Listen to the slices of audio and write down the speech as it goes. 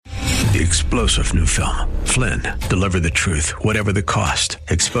the explosive new film, Flynn, deliver the truth, whatever the cost,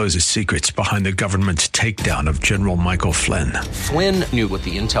 exposes secrets behind the government's takedown of General Michael Flynn. Flynn knew what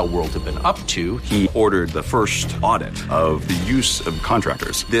the intel world had been up to. He ordered the first audit of the use of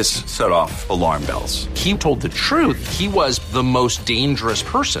contractors. This set off alarm bells. He told the truth. He was the most dangerous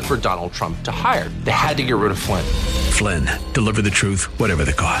person for Donald Trump to hire. They had to get rid of Flynn. Flynn, deliver the truth, whatever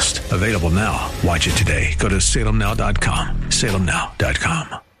the cost. Available now. Watch it today. Go to salemnow.com.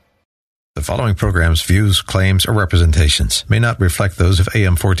 salemnow.com. The following program's views, claims, or representations may not reflect those of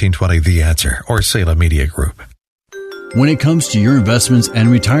AM 1420 The Answer or Salem Media Group. When it comes to your investments and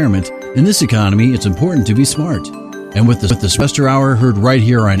retirement, in this economy, it's important to be smart. And with the Semester Hour heard right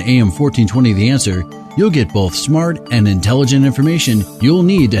here on AM 1420 The Answer, you'll get both smart and intelligent information you'll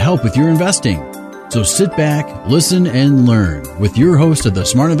need to help with your investing. So sit back, listen, and learn with your host of the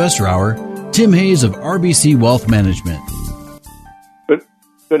Smart Investor Hour, Tim Hayes of RBC Wealth Management.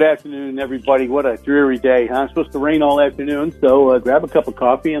 Good afternoon, everybody. What a dreary day. It's supposed to rain all afternoon, so grab a cup of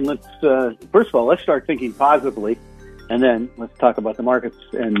coffee and let's, first of all, let's start thinking positively, and then let's talk about the markets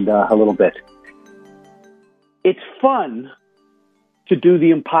and a little bit. It's fun to do the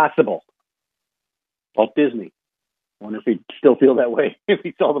impossible. Walt Disney. I wonder if he'd still feel that way if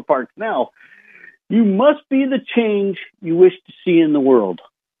he saw the parks now. You must be the change you wish to see in the world.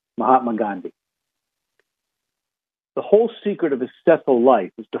 Mahatma Gandhi. The whole secret of a successful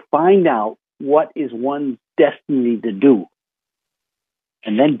life is to find out what is one's destiny to do,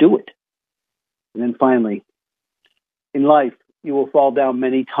 and then do it. And then finally, in life, you will fall down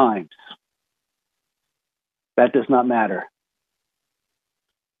many times. That does not matter.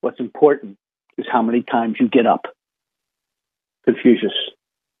 What's important is how many times you get up. Confucius.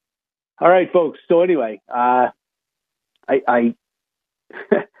 All right, folks. So anyway,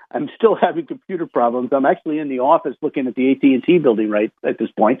 I'm still having computer problems. I'm actually in the office looking at the AT&T building right at this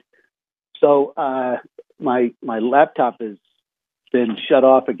point. So my laptop has been shut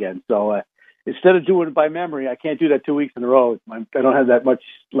off again. So instead of doing it by memory, I can't do that 2 weeks in a row. I don't have that much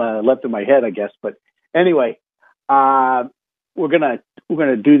left in my head, I guess. But anyway, we're gonna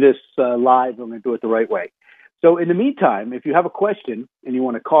do this live. We're gonna do it the right way. So in the meantime, if you have a question and you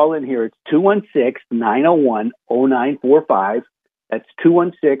want to call in here, it's 216-901-0945. That's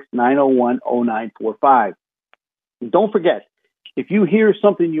 216-901-0945. And don't forget, if you hear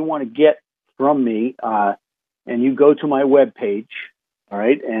something you want to get from me, and you go to my webpage, all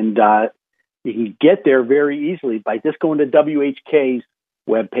right, and you can get there very easily by just going to WHK's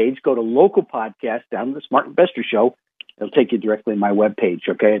webpage, go to local podcast, down to the Smart Investor Show. It'll take you directly to my webpage,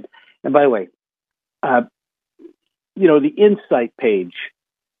 okay? And by the way, the Insight page,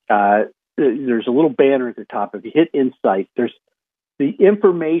 there's a little banner at the top. If you hit Insight, the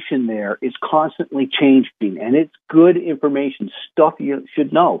information there is constantly changing, and it's good information, stuff you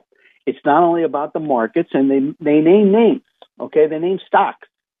should know. It's not only about the markets, and they name names, okay? They name stocks,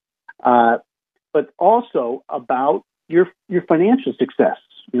 but also about your financial success,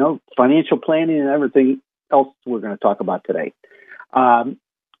 financial planning and everything else we're going to talk about today.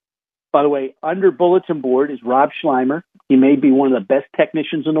 By the way, under bulletin board is Rob Schleimer. He may be one of the best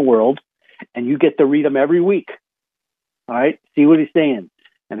technicians in the world, and you get to read him every week. All right, see what he's saying.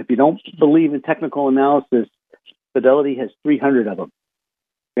 And if you don't believe in technical analysis, Fidelity has 300 of them.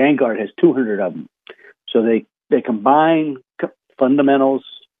 Vanguard has 200 of them. So they combine fundamentals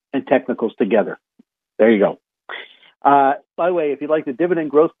and technicals together. There you go. By the way, if you'd like the dividend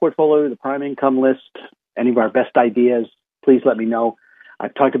growth portfolio, the prime income list, any of our best ideas, please let me know.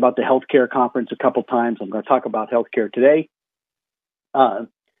 I've talked about the healthcare conference a couple times. I'm going to talk about healthcare today.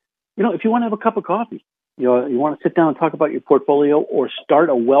 If you want to have a cup of coffee, you want to sit down and talk about your portfolio or start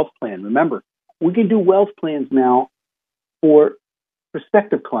a wealth plan. Remember, we can do wealth plans now for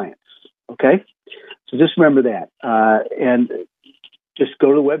prospective clients, okay? So just remember that. And just go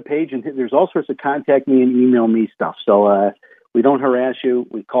to the webpage, and there's all sorts of contact me and email me stuff. So we don't harass you.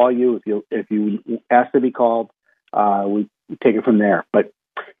 We call you. If you ask to be called, we take it from there. But,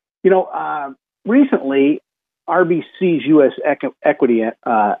 recently, RBC's U.S. equity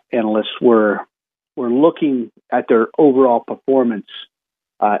analysts were looking at their overall performance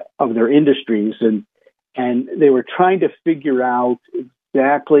of their industries, and they were trying to figure out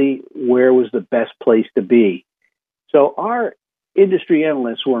exactly where was the best place to be. So our industry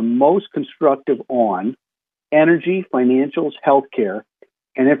analysts were most constructive on energy, financials, healthcare,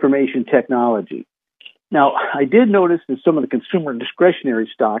 and information technology. Now, I did notice that some of the consumer discretionary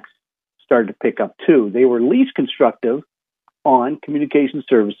stocks started to pick up too. They were least constructive on communication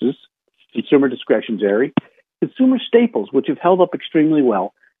services, consumer discretionary, consumer staples, which have held up extremely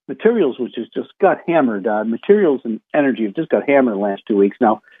well, materials, which has just got hammered. Materials and energy have just got hammered the last 2 weeks.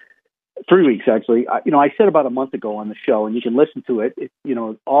 Now, 3 weeks actually. I said about a month ago on the show, and you can listen to it.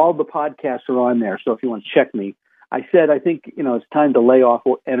 All the podcasts are on there. So if you want to check me, I said I think it's time to lay off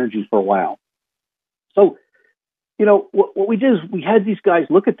energy for a while. So what we did is we had these guys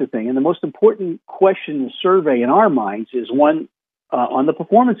look at the thing, and the most important question in the survey in our minds is one on the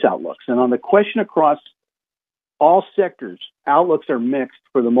performance outlooks, and on the question across all sectors, outlooks are mixed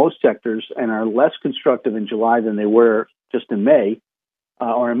for the most sectors and are less constructive in July than they were just in May.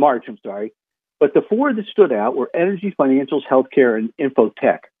 Or in March, I'm sorry. But the four that stood out were energy, financials, healthcare, and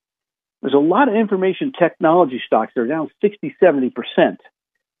infotech. There's a lot of information technology stocks that are down 60, 70%,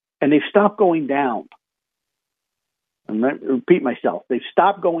 and they've stopped going down. I'm going to repeat myself. They've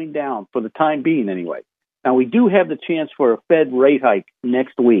stopped going down for the time being anyway. Now, we do have the chance for a Fed rate hike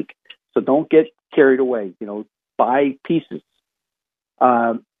next week, so don't get carried away. Buy pieces.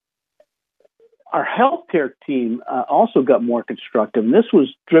 Our healthcare team also got more constructive, and this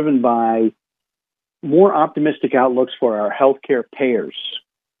was driven by more optimistic outlooks for our healthcare payers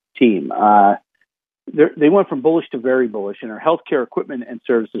team. They went from bullish to very bullish, and our healthcare equipment and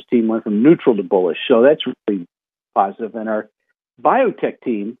services team went from neutral to bullish, so that's really positive. And our biotech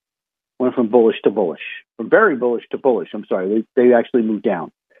team went from bullish to bullish, from very bullish to bullish. I'm sorry, they actually moved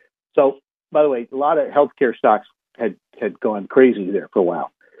down. So, by the way, a lot of healthcare stocks had gone crazy there for a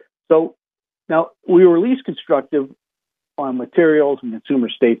while. So, now, we were least constructive on materials and consumer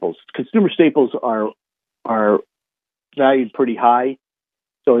staples. Consumer staples are valued pretty high.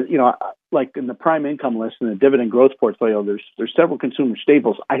 So, like in the prime income list and the dividend growth portfolio, there's several consumer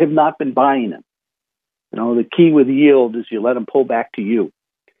staples. I have not been buying them. The key with yield is you let them pull back to you.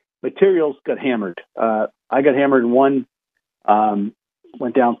 Materials got hammered. I got hammered in one,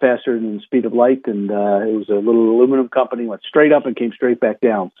 went down faster than the speed of light, and it was a little aluminum company, went straight up and came straight back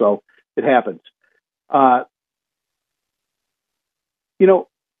down. So, it happens.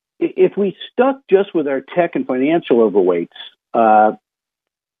 If we stuck just with our tech and financial overweights,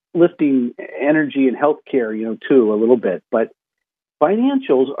 lifting energy and healthcare, too, a little bit, but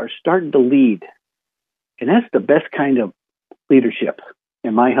financials are starting to lead, and that's the best kind of leadership,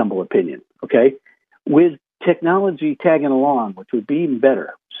 in my humble opinion. Okay, with technology tagging along, which would be even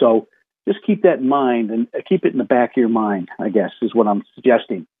better. So just keep that in mind and keep it in the back of your mind, I guess, is what I'm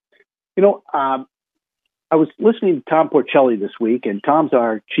suggesting. I was listening to Tom Porcelli this week, and Tom's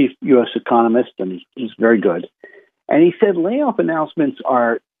our chief U.S. economist, and he's very good. And he said layoff announcements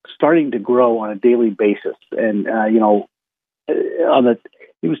are starting to grow on a daily basis. And,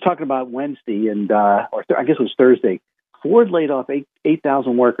 he was talking about Wednesday, and I guess it was Thursday, Ford laid off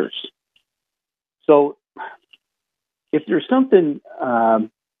 8,000 workers. So if there's something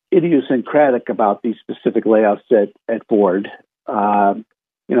idiosyncratic about these specific layoffs at Ford,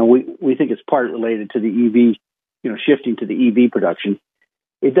 we think it's part related to the EV, shifting to the EV production.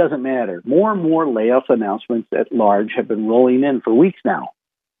 It doesn't matter. More and more layoff announcements at large have been rolling in for weeks now.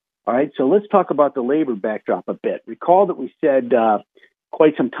 All right, so let's talk about the labor backdrop a bit. Recall that we said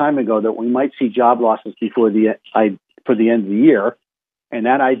quite some time ago that we might see job losses for the end of the year, and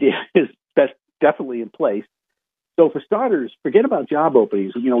that idea is definitely in place. So for starters, forget about job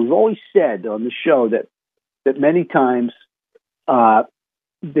openings. We've always said on the show that many times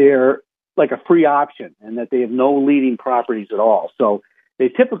they're like a free option and that they have no leading properties at all. So they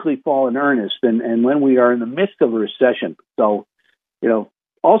typically fall in earnest and when we are in the midst of a recession. So,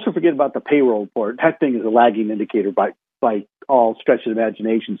 also forget about the payroll report. That thing is a lagging indicator by all stretch of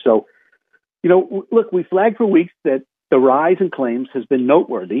imagination. So, look, we flagged for weeks that the rise in claims has been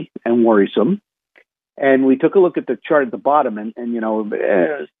noteworthy and worrisome. And we took a look at the chart at the bottom and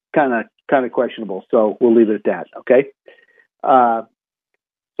it's kind of questionable. So we'll leave it at that. Okay.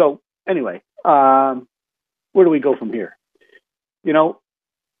 So anyway, where do we go from here?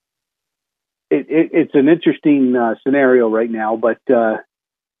 It's an interesting scenario right now, but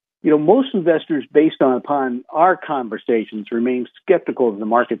most investors, based upon our conversations, remain skeptical that the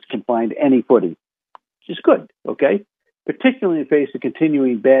markets can find any footing, which is good. Okay, particularly in the face of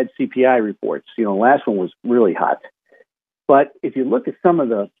continuing bad CPI reports. Last one was really hot, but if you look at some of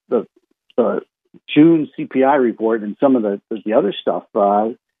the June CPI report and some of the other stuff,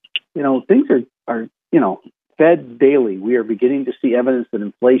 things are Fed's daily. We are beginning to see evidence that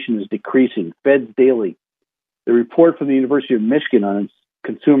inflation is decreasing. Fed's daily. The report from the University of Michigan on its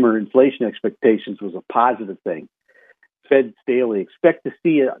consumer inflation expectations was a positive thing. Fed's daily. Expect to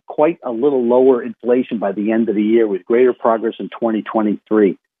see quite a little lower inflation by the end of the year with greater progress in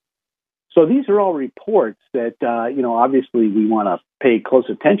 2023. So these are all reports that, obviously we want to pay close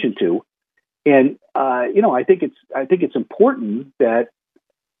attention to. And, I think it's important that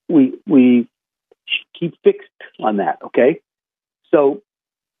we keep fixed on that. Okay. So,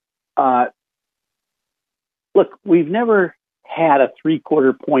 look, we've never had a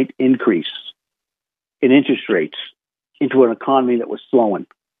 3/4 point increase in interest rates into an economy that was slowing.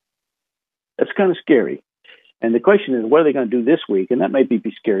 That's kind of scary. And the question is, what are they going to do this week? And that might be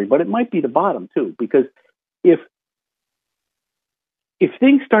scary, but it might be the bottom too, because if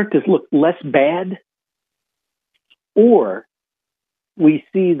things start to look less bad, or we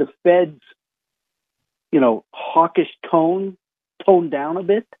see the Fed's, hawkish tone down a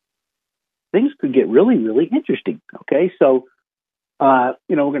bit, things could get really, really interesting. Okay, so we're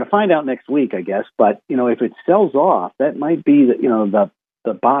going to find out next week, I guess. But if it sells off, that might be the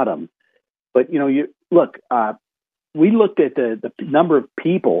bottom. But we looked at the number of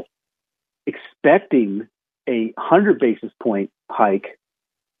people expecting a 100 basis point hike,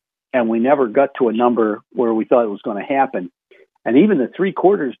 and we never got to a number where we thought it was going to happen. And even the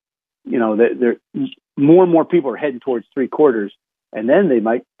 3/4, more and more people are heading towards 3/4, and then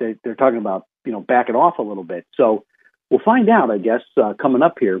they're talking about backing off a little bit. So we'll find out, I guess, coming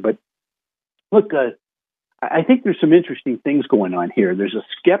up here. But look, I think there's some interesting things going on here. There's a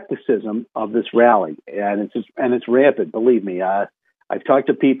skepticism of this rally, and it's rampant. Believe me, I've talked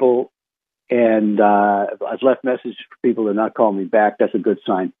to people, and I've left messages for people that are not calling me back. That's a good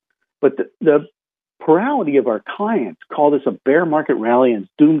sign. But the plurality of our clients call this a bear market rally and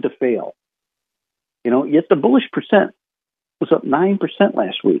it's doomed to fail. Yet the bullish percent was up 9%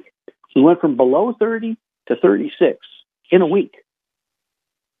 last week. We went from below 30 to 36 in a week.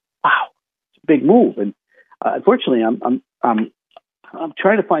 Wow, it's a big move. And unfortunately, I'm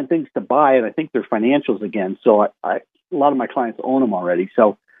trying to find things to buy, and I think they're financials again. So a lot of my clients own them already.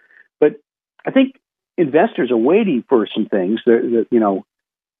 So, but I think investors are waiting for some things.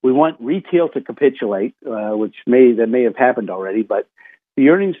 We want retail to capitulate, which may have happened already, but the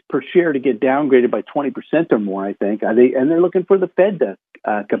earnings per share to get downgraded by 20% or more, I think, and they're looking for the Fed to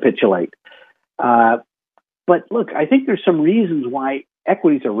capitulate. But look, I think there's some reasons why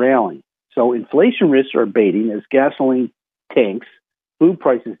equities are rallying. So inflation risks are abating as gasoline tanks, food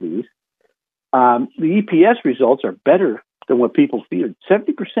prices ease. The EPS results are better than what people feared.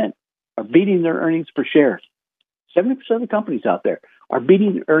 70% are beating their earnings per share. 70% of the companies out there are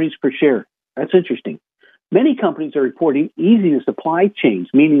beating earnings per share. That's interesting. Many companies are reporting easing of supply chains,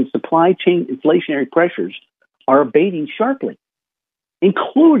 meaning supply chain inflationary pressures are abating sharply,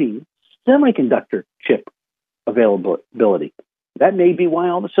 including semiconductor chip availability. That may be why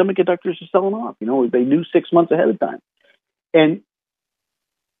all the semiconductors are selling off. They knew 6 months ahead of time. And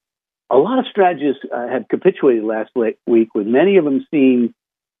a lot of strategists had capitulated last week, with many of them seeing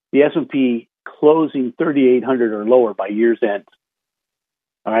the S&P closing 3,800 or lower by year's end.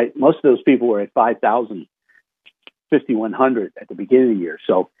 All right, most of those people were at 5,000, 5,100 at the beginning of the year.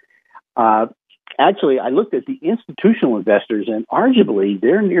 So actually, I looked at the institutional investors, and arguably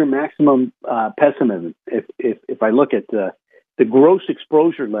they're near maximum pessimism. If I look at the gross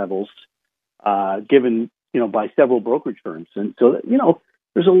exposure levels given by several brokerage firms, and so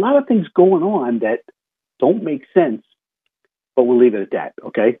there's a lot of things going on that don't make sense, but we'll leave it at that.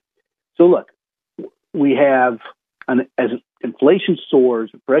 Okay. So look, we have, as inflation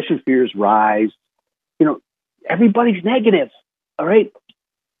soars, recession fears rise, everybody's negative. All right.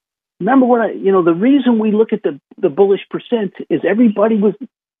 Remember the reason we look at the bullish percent is everybody was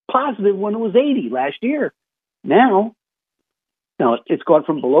positive when it was 80 last year. Now it's gone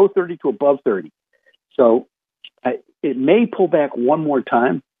from below 30 to above 30. So it may pull back one more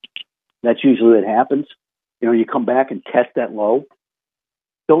time. That's usually what happens. You come back and test that low.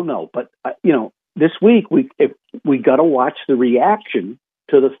 Don't know. But, this week we got to watch the reaction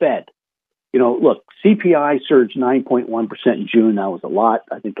to the Fed. Look, CPI surged 9.1% in June. That was a lot.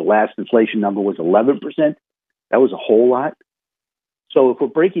 I think the last inflation number was 11%. That was a whole lot. So if we're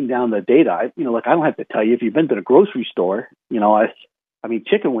breaking down the data, I don't have to tell you, if you've been to the grocery store, I mean,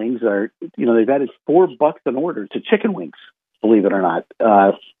 chicken wings are, they've added $4 an order to chicken wings, believe it or not.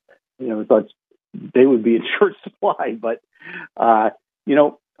 I thought they would be in short supply, but,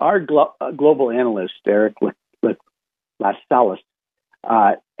 our global analyst, Eric Lasalas,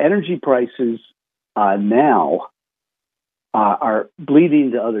 energy prices now are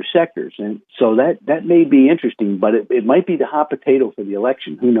bleeding to other sectors. And so that may be interesting, but it might be the hot potato for the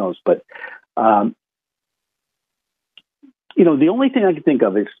election. Who knows? But, the only thing I can think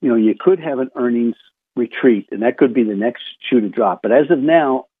of is, you could have an earnings retreat, and that could be the next shoe to drop. But as of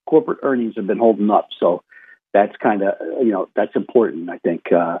now, corporate earnings have been holding up. So that's kind of, that's important, I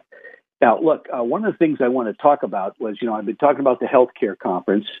think. Now, look, one of the things I want to talk about was, I've been talking about the healthcare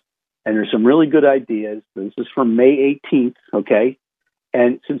conference, and there's some really good ideas. This is from May 18th, okay?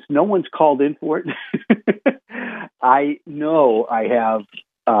 And since no one's called in for it, I know I have,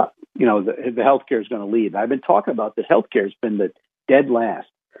 the healthcare is going to lead. I've been talking about that healthcare has been the dead last.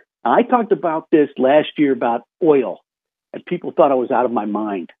 I talked about this last year about oil, and people thought I was out of my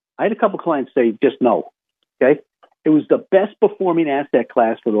mind. I had a couple clients say, just no. Okay. It was the best performing asset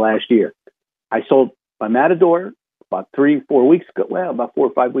class for the last year. I sold my Matador about 3-4 weeks ago. Well, about 4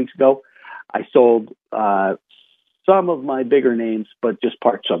 or 5 weeks ago. I sold some of my bigger names, but just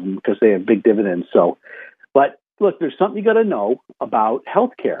parts of them because they have big dividends. So, but look, there's something you got to know about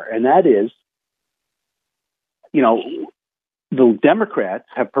healthcare, and that is, the Democrats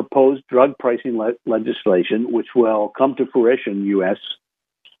have proposed drug pricing legislation, which will come to fruition in the U.S.,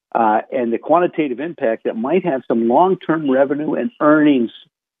 and the quantitative impact that might have some long-term revenue and earnings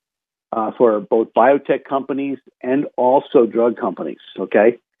for both biotech companies and also drug companies,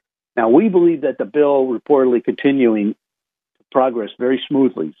 okay? Now, we believe that the bill reportedly continuing to progress very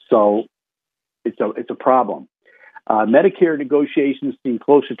smoothly, so it's a problem. Medicare negotiations seem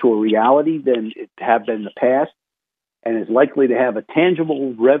closer to a reality than it have been in the past, and is likely to have a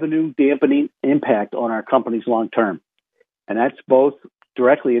tangible revenue dampening impact on our companies long term. And that's both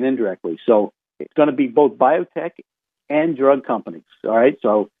directly and indirectly. So it's going to be both biotech and drug companies. All right.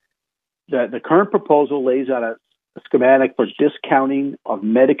 So the current proposal lays out a schematic for discounting of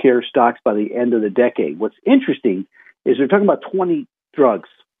Medicare stocks by the end of the decade. What's interesting is they're talking about 20 drugs.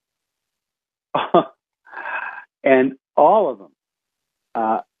 And all of them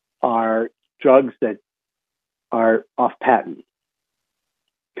are drugs that are off patent.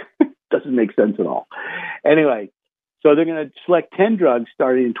 Doesn't make sense at all. Anyway, so they're going to select 10 drugs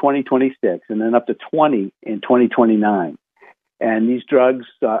starting in 2026 and then up to 20 in 2029. And these drugs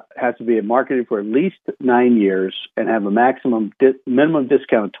have to be marketed for at least 9 years and have a minimum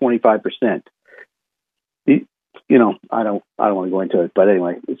discount of 25%. I don't want to go into it, but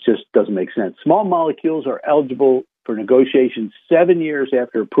anyway, it just doesn't make sense. Small molecules are eligible for negotiation 7 years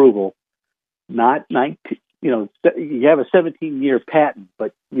after approval, not 19. You have a 17-year patent,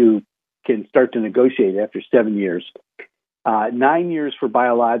 but you can start to negotiate after 7 years. 9 years for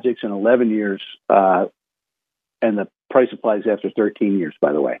biologics and 11 years, and the price applies after 13 years,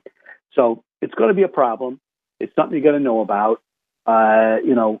 by the way. So it's going to be a problem. It's something you got to know about.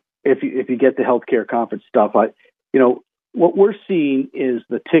 If you get the healthcare conference stuff, what we're seeing is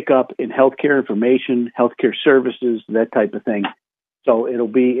the tick up in healthcare information, healthcare services, that type of thing. So it'll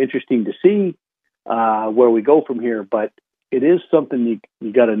be interesting to see where we go from here, but it is something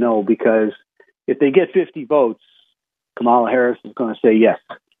you got to know, because if they get 50 votes, Kamala Harris is going to say yes.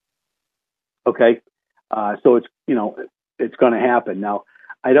 Okay, so it's going to happen. Now,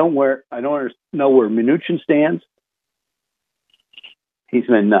 I don't know where Mnuchin stands. He's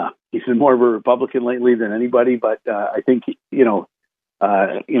been more of a Republican lately than anybody, but I think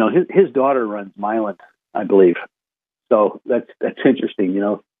his daughter runs Mylan, I believe. So that's interesting.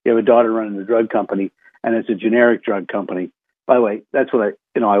 You have a daughter running a drug company, and it's a generic drug company. By the way, that's what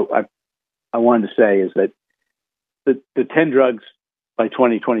I wanted to say is that the 10 drugs by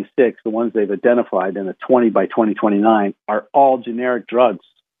 2026, the ones they've identified, and the 20 by 2029 are all generic drugs.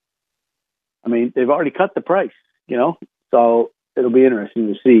 I mean, they've already cut the price, so it'll be interesting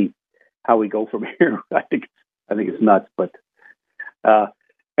to see how we go from here. I think it's nuts, but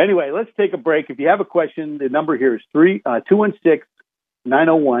anyway, let's take a break. If you have a question, the number here is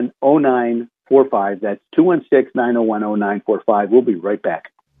 216-901-0945. That's 216-901-0945. We'll be right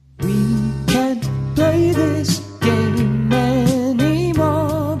back. We can't play this game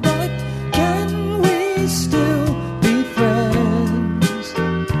anymore, but can we still be friends?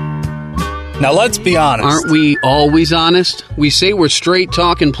 Now let's be honest. Aren't we always honest? We say we're straight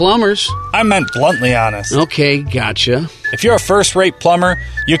talking plumbers. I meant bluntly honest. Okay, gotcha. If you're a first-rate plumber,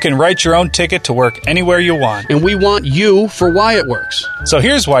 you can write your own ticket to work anywhere you want. And we want you for Why It Works. So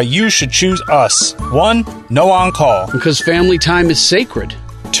here's why you should choose us. 1, no on-call. Because family time is sacred.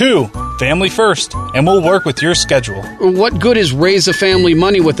 2, family first, and we'll work with your schedule. What good is raise a family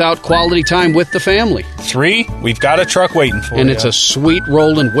money without quality time with the family? 3, we've got a truck waiting for you. And it's a sweet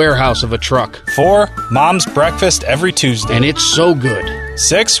rolling warehouse of a truck. 4, mom's breakfast every Tuesday. And it's so good.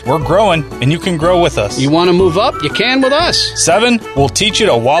 6, we're growing, and you can grow with us. You want to move up? You can with us. 7, we'll teach you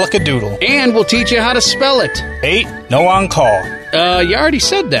to Wallackadoodle. And we'll teach you how to spell it. 8, no on-call. You already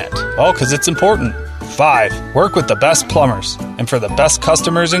said that. Oh, because it's important. 5, work with the best plumbers and for the best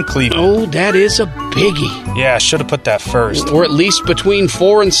customers in Cleveland. Oh, that is a biggie. Yeah, I should have put that first. Or at least between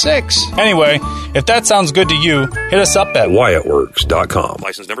 4 and 6. Anyway, if that sounds good to you, hit us up at WyattWorks.com.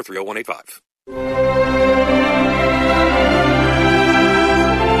 License number 30185.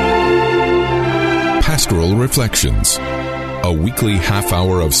 Pastoral Reflections. a weekly half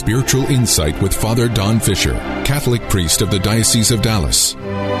hour of spiritual insight with Father Don Fisher, Catholic priest of the Diocese of Dallas.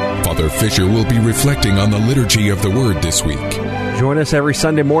 Father Fisher will be reflecting on the liturgy of the Word this week. Join us every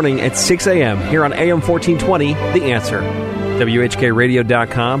Sunday morning at 6 a.m. here on AM 1420, The Answer.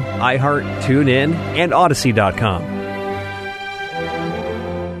 WHKRadio.com, iHeart, TuneIn, and Odyssey.com.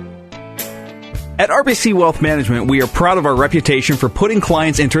 At RBC Wealth Management, we are proud of our reputation for putting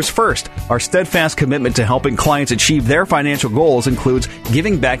clients' interests first. Our steadfast commitment to helping clients achieve their financial goals includes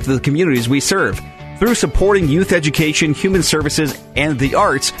giving back to the communities we serve. Through supporting youth education, human services, and the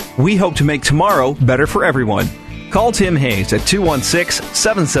arts, we hope to make tomorrow better for everyone. Call Tim Hayes at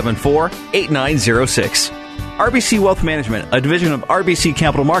 216-774-8906. RBC Wealth Management, a division of RBC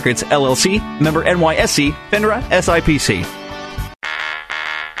Capital Markets, LLC, member NYSE, FINRA, SIPC.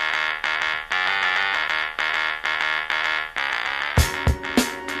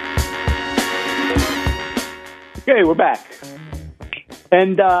 Okay, we're back.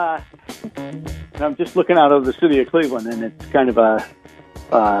 And I'm just looking out over the city of Cleveland, and it's kind of a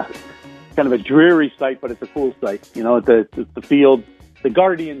dreary sight, but it's a cool sight. You know, the field, the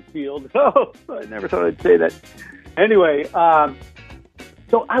Guardian Field. Oh, I never thought I'd say that. Anyway,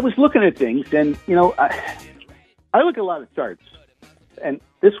 so I was looking at things, and, you know, I look at a lot of charts. And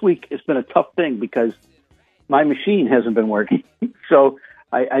this week it's been a tough thing because my machine hasn't been working. So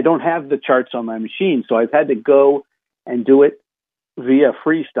I don't have the charts on my machine. So I've had to go and do it via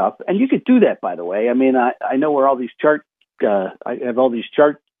free stuff. And you could do that, by the way. I mean, I know where all these I have all these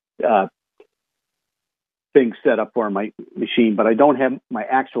chart things set up for my machine, but I don't have my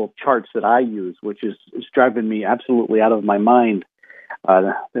actual charts that I use, which is driving me absolutely out of my mind.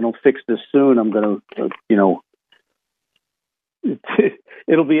 They don't fix this soon. I'm going to,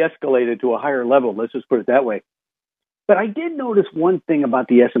 it'll be escalated to a higher level. Let's just put it that way. But I did notice one thing about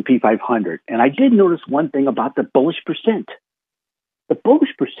the S&P 500, and I did notice one thing about the bullish percent. The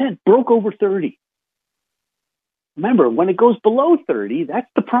bullish percent broke over 30. Remember, when it goes below 30,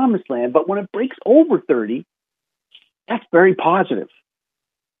 that's the promised land. But when it breaks over 30, that's very positive.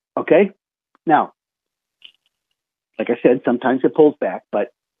 Okay? Now, like I said, sometimes it pulls back.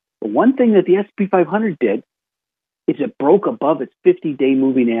 But the one thing that the S&P 500 did is it broke above its 50-day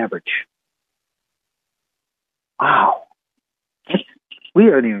moving average. Wow. We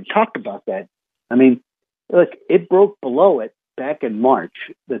haven't even talked about that. I mean, look, it broke below it back in March.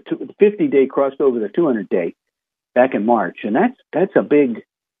 The 50-day crossed over the 200-day back in March, and that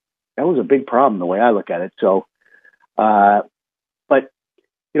was a big problem the way I look at it. So, but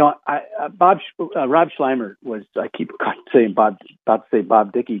you know, Rob Schleimer was, I keep saying about to say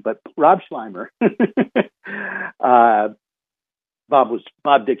Bob Dickey, but Rob Schleimer,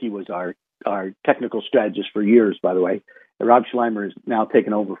 Bob Dickey was our technical strategist for years, by the way. Rob Schleimer is now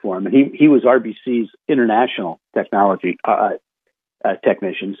taken over for him, and he was RBC's international technology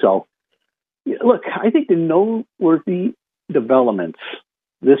technician. So, look, I think the noteworthy developments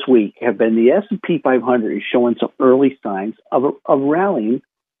this week have been the S&P 500 is showing some early signs of rallying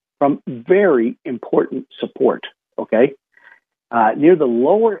from very important support, okay, near the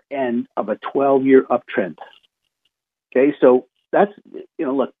lower end of a 12-year uptrend. Okay, so that's,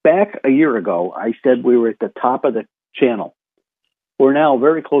 look, back a year ago, I said we were at the top of the channel. We're now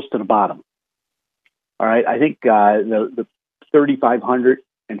very close to the bottom. All right, I think the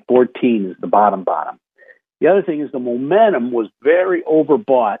 3,514 is the bottom. The other thing is the momentum was very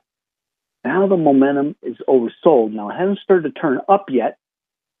overbought. Now the momentum is oversold. Now it hasn't started to turn up yet.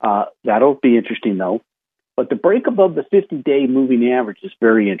 That'll be interesting, though. But the break above the 50-day moving average is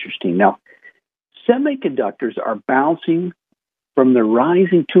very interesting. Now, semiconductors are bouncing from the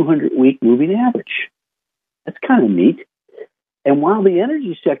rising 200-week moving average. That's kind of neat. And while the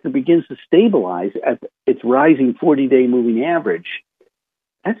energy sector begins to stabilize at its rising 40-day moving average,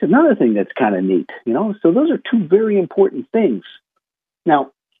 that's another thing that's kind of neat, So those are two very important things.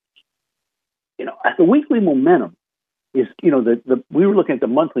 Now, the weekly momentum is, we were looking at the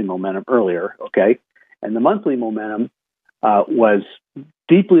monthly momentum earlier, okay? And the monthly momentum was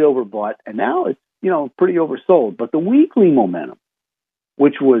deeply overbought, and now it's, pretty oversold. But the weekly momentum,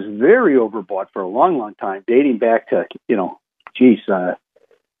 which was very overbought for a long, long time, dating back to,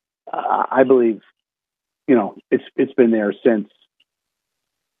 I believe, it's been there since,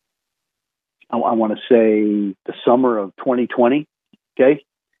 I want to say the summer of 2020, okay?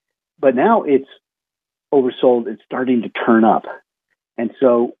 But now it's oversold. It's starting to turn up. And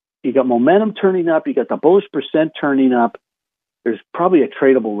so you got momentum turning up. You got the bullish percent turning up. There's probably a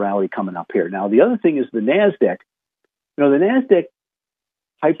tradable rally coming up here. Now, the other thing is the NASDAQ. The NASDAQ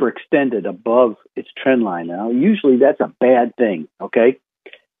hyperextended above its trend line. Now, usually that's a bad thing, okay?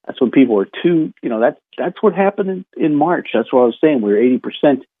 That's when people were that's what happened in March. That's what I was saying. We were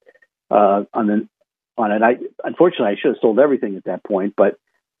 80% on it. Unfortunately, I should have sold everything at that point, but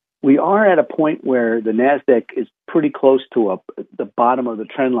we are at a point where the NASDAQ is pretty close to the bottom of the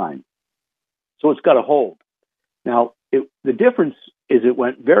trend line. So it's got to hold. Now, the difference is it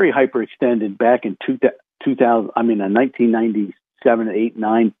went very hyperextended back in 1997, 8,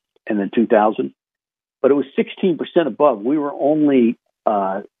 9, and then 2000. But it was 16% above. We were only,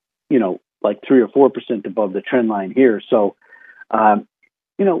 like 3 or 4% above the trend line here. So,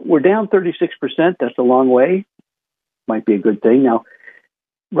 we're down 36%. That's a long way. Might be a good thing. Now,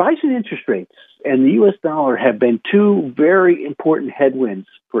 rising interest rates and the U.S. dollar have been two very important headwinds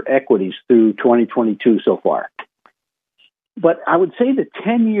for equities through 2022 so far. But I would say the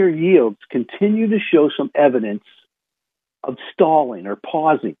 10-year yields continue to show some evidence of stalling or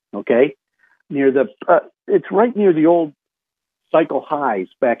pausing, okay? It's right near the old cycle highs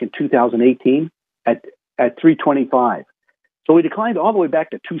back in 2018 at 325. So we declined all the way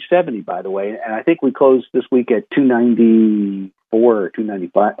back to 270, by the way, and I think we closed this week at 294 or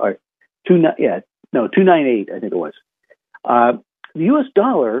 295 or 298, I think it was. The U.S.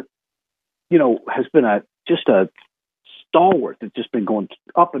 dollar, has been just a stalwart. It's just been going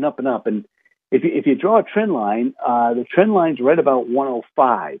up and up and up. And if you draw a trend line, the trend line's right about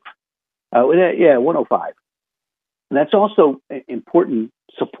 105. 105. And that's also important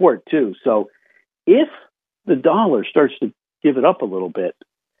support too. So if the dollar starts to give it up a little bit,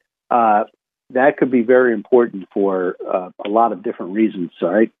 that could be very important for a lot of different reasons.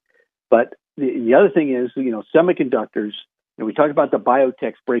 All right. But the other thing is, semiconductors. We talked about the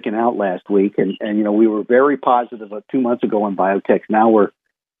biotechs breaking out last week, and we were very positive 2 months ago on biotechs. Now we're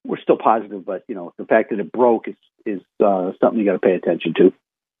still positive, but the fact that it broke is something you got to pay attention to.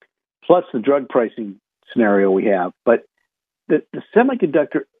 Plus the drug pricing scenario we have, but the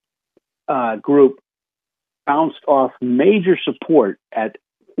semiconductor group bounced off major support at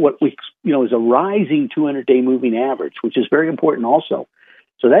what we is a rising 200-day moving average, which is very important also.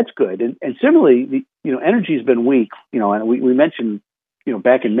 So that's good. And similarly, energy has been weak. And we mentioned,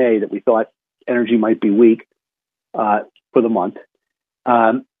 back in May that we thought energy might be weak for the month.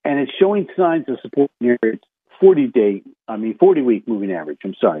 And it's showing signs of support near its 40-week moving average.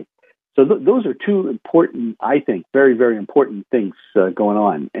 I'm sorry. So those are two important, I think, very, very important things going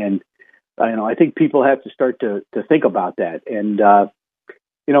on. And, I think people have to start to think about that. And,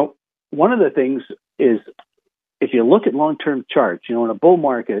 one of the things is, if you look at long-term charts, in a bull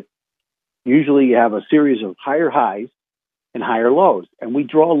market, usually you have a series of higher highs and higher lows, and we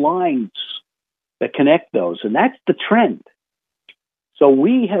draw lines that connect those, and that's the trend. So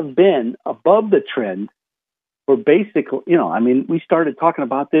we have been above the trend for basically, we started talking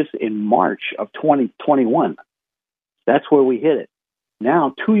about this in March of 2021. That's where we hit it.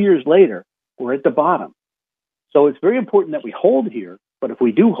 Now, 2 years later, we're at the bottom. So it's very important that we hold here, but if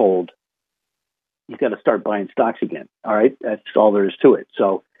we do hold, you've got to start buying stocks again. All right, that's all there is to it.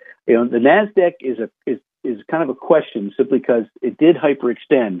 So, the Nasdaq is kind of a question simply because it did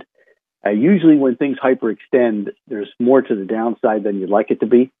hyperextend. Usually, when things hyperextend, there's more to the downside than you'd like it to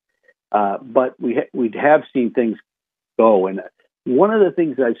be. But we have seen things go. And one of the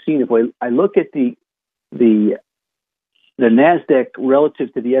things I've seen, if I look at the Nasdaq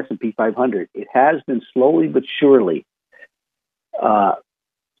relative to the S&P 500, it has been slowly but surely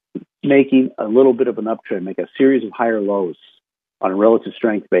making a little bit of an uptrend, make a series of higher lows on a relative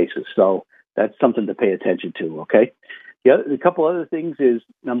strength basis. So that's something to pay attention to, okay? A couple other things is,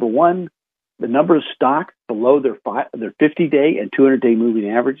 number one, the number of stocks below their 50-day and 200-day moving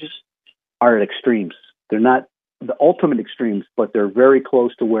averages are at extremes. They're not the ultimate extremes, but they're very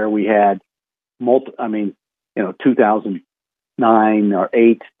close to where we had 2009 or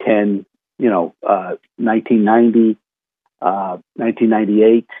 8, 10, 1990,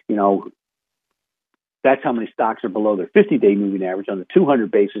 1998, that's how many stocks are below their 50-day moving average. On the 200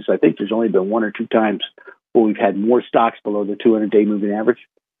 basis, I think there's only been 1 or 2 times where we've had more stocks below the 200-day moving average.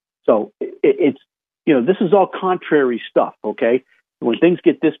 So it's this is all contrary stuff, okay? When things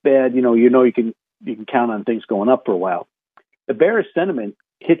get this bad, you can count on things going up for a while. The bearish sentiment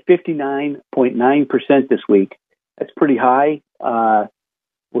hit 59.9% this week. That's pretty high.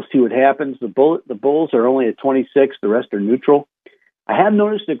 We'll see what happens. The bulls are only at 26. The rest are neutral. I have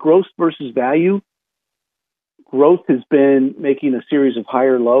noticed that growth versus value. Growth has been making a series of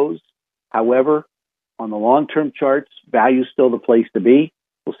higher lows. However, on the long-term charts, value is still the place to be.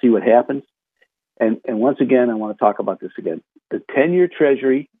 We'll see what happens. And once again, I want to talk about this again. The 10-year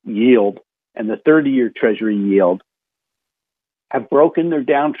Treasury yield and the 30-year Treasury yield have broken their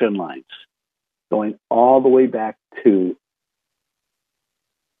downtrend lines, going all the way back to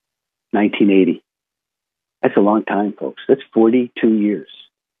 1980. That's a long time, folks. That's 42 years.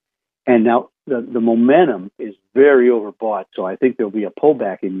 And now the momentum is very overbought, so I think there'll be a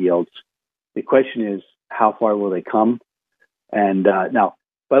pullback in yields. The question is, how far will they come? And now,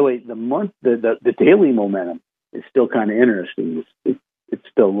 by the way, the daily momentum is still kind of interesting. It's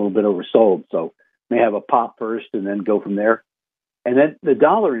still a little bit oversold, so may have a pop first and then go from there. And then the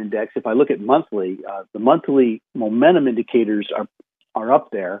dollar index, if I look at monthly, the monthly momentum indicators are up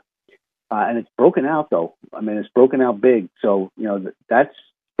there, and it's broken out, though. I mean, it's broken out big. So, that's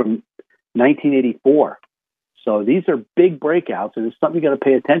from 1984. So these are big breakouts, and it's something you got to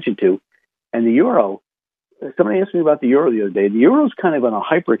pay attention to. And the euro, somebody asked me about the euro the other day. The euro is kind of on a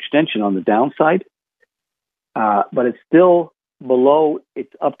hyperextension on the downside, but it's still below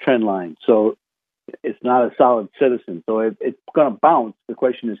its uptrend line. So it's not a solid citizen. So it's going to bounce. The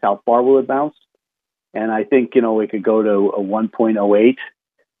question is, how far will it bounce? And I think, it could go to a 1.08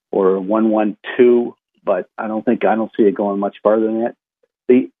 or a 112, but I don't see it going much farther than that.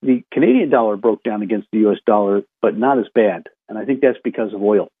 The Canadian dollar broke down against the U.S. dollar, but not as bad. And I think that's because of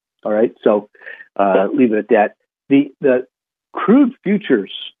oil. All right. So leave it at that. The crude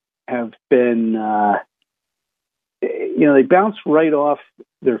futures have been, they bounce right off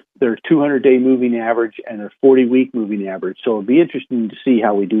their 200-day moving average and their 40-week moving average. So it'll be interesting to see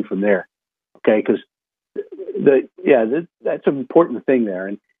how we do from there. Okay. Because that's an important thing there.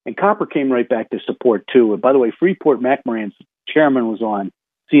 And copper came right back to support too. And by the way, Freeport-McMoran's chairman was on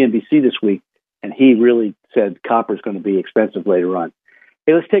CNBC this week, and he really said copper is going to be expensive later on.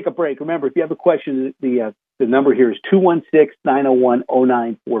 Hey, let's take a break. Remember, if you have a question, the number here is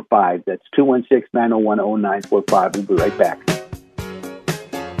 216-901-0945. That's 216-901-0945. We'll be right back.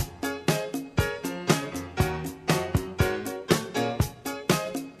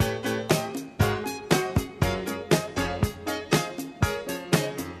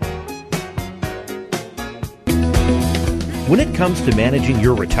 When it comes to managing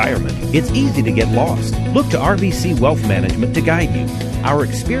your retirement, it's easy to get lost. Look to RBC Wealth Management to guide you. Our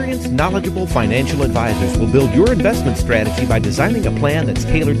experienced, knowledgeable financial advisors will build your investment strategy by designing a plan that's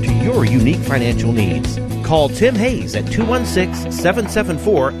tailored to your unique financial needs. Call Tim Hayes at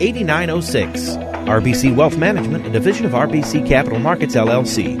 216-774-8906. RBC Wealth Management, a division of RBC Capital Markets,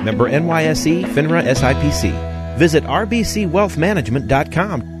 LLC. Member NYSE, FINRA SIPC. Visit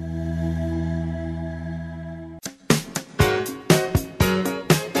rbcwealthmanagement.com.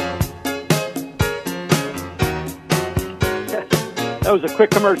 That was a quick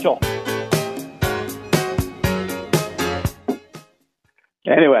commercial.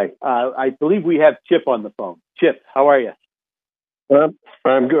 Anyway, I believe we have Chip on the phone. Chip, how are you? I'm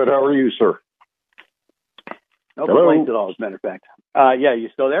good. How are you, sir? No complaints at all, as a matter of fact. Yeah, you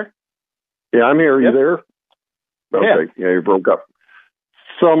still there? Yeah, I'm here. Yep. You there? Okay. Yeah, you broke up.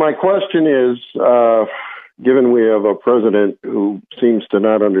 So my question is, given we have a president who seems to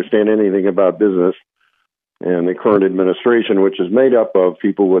not understand anything about business, and the current administration, which is made up of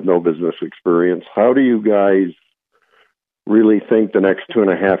people with no business experience, how do you guys really think the next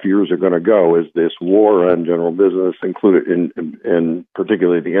 2.5 years are going to go? Is this war on general business, included in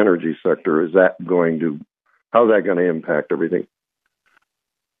particularly the energy sector, how's that going to impact everything?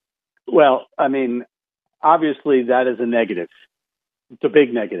 Well, I mean, obviously that is a negative. It's a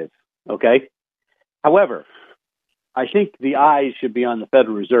big negative, okay? However, I think the eyes should be on the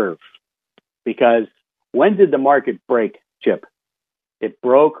Federal Reserve, because when did the market break, Chip? It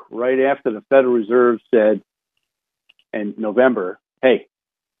broke right after the Federal Reserve said in November, hey,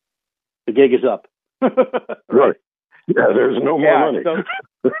 the gig is up. Right. Yeah, there's no more money.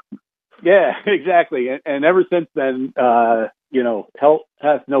 Yeah, exactly. And ever since then, hell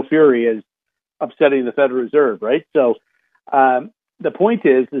hath no fury is upsetting the Federal Reserve, right? So the point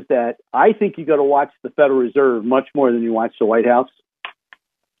is that I think you got to watch the Federal Reserve much more than you watch the White House.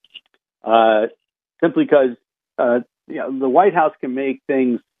 Simply because, the White House can make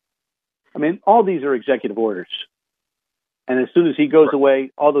things, I mean, all these are executive orders. And as soon as he goes away,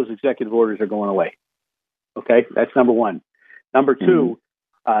 all those executive orders are going away. Okay, that's number one. Number two,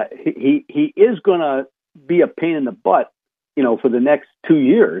 he is going to be a pain in the butt, for the next 2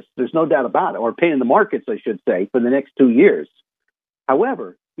 years. There's no doubt about it, or pain in the markets, I should say, for the next 2 years.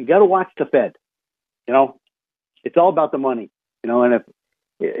 However, you got to watch the Fed. It's all about the money. And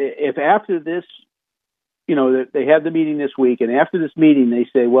if after this, they have the meeting this week, and after this meeting they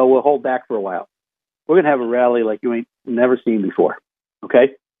say, well, we'll hold back for a while, we're going to have a rally like you ain't never seen before.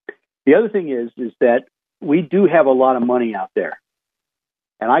 Okay. The other thing is that we do have a lot of money out there,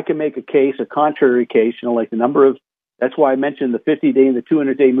 and I can make a case, a contrary case, like the number of, that's why I mentioned the 50-day and the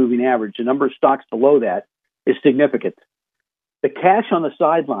 200-day moving average. The number of stocks below that is significant. The cash on the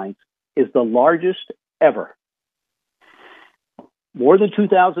sidelines is the largest ever. More than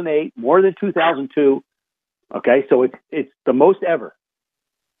 2008, more than 2002. Okay, so it's the most ever.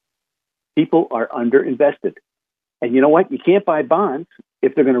 People are underinvested. And you know what? You can't buy bonds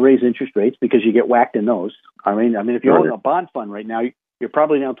if they're going to raise interest rates because you get whacked in those. I mean, if you're owning a bond fund right now, you're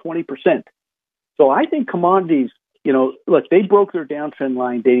probably down 20%. So I think commodities, look, they broke their downtrend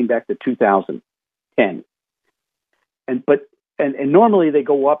line dating back to 2010. And normally they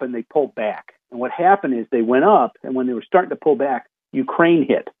go up and they pull back. And what happened is they went up, and when they were starting to pull back, Ukraine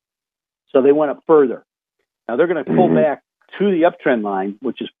hit. So they went up further. Now they're going to pull back to the uptrend line,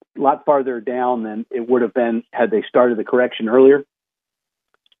 which is a lot farther down than it would have been had they started the correction earlier.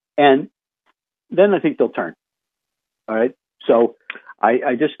 And then I think they'll turn. All right. So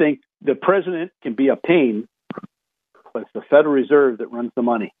I just think the president can be a pain, but it's the Federal Reserve that runs the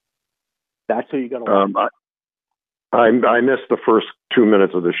money. That's who you got to watch. I missed the first 2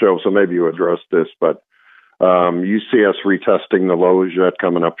 minutes of the show, so maybe you addressed this, but you see us retesting the lows yet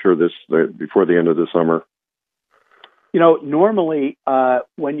coming up here before the end of the summer? Normally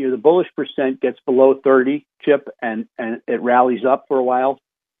when the bullish percent gets below 30, Chip, and it rallies up for a while,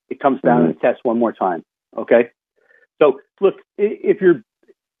 it comes down and tests one more time. Okay. So look,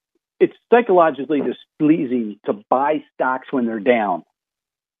 it's psychologically displeasing to buy stocks when they're down.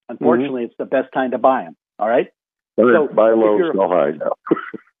 Unfortunately, it's the best time to buy them. All right. So buy low, sell high.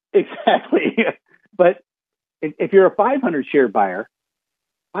 Exactly. But if you're a 500 share buyer,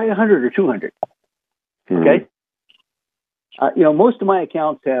 buy 100 or 200. Okay. Most of my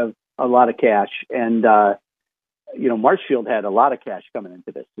accounts have a lot of cash, and Marshfield had a lot of cash coming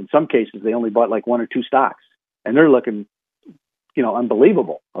into this. In some cases, they only bought like one or two stocks, and they're looking,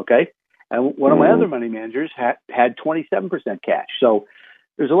 unbelievable. Okay. And one of my other money managers had 27% cash. So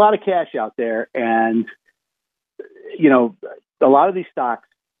there's a lot of cash out there, and a lot of these stocks,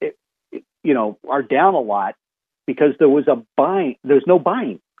 are down a lot because there's no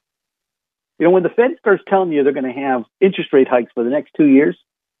buying. When the Fed starts telling you they're going to have interest rate hikes for the next 2 years,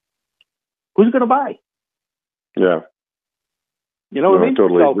 who's going to buy? Yeah. You know what I mean? I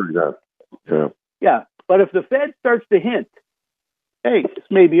totally agree with that. Yeah. Yeah. But if the Fed starts to hint, hey, this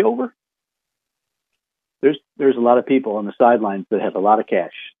may be over, there's a lot of people on the sidelines that have a lot of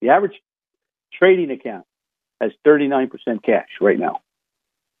cash. The average trading account has 39% cash right now.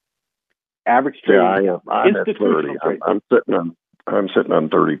 Average trading. Yeah, I'm at 30. I'm sitting on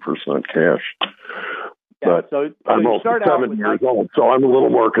 30% cash. Yeah, but so I'm also 7 years old, so I'm a little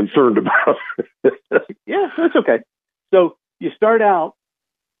more concerned about it. Yeah, that's okay. So you start out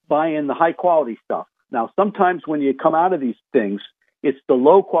buying the high quality stuff. Now, sometimes when you come out of these things, it's the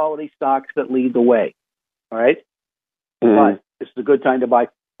low quality stocks that lead the way. All right. But it's a good time to buy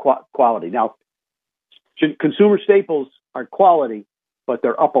quality. Now, consumer staples are quality, but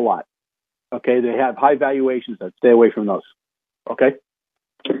they're up a lot. Okay. They have high valuations. So stay away from those. Okay.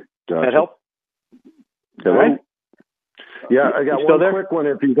 Gotcha. That help? All right. Yeah, I got one quick one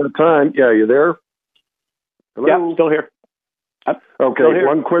if you've got time. Yeah, you there? Hello? Yeah, still here. Okay,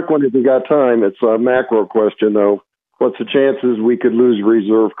 one quick one if you got time. It's a macro question, though. What's the chances we could lose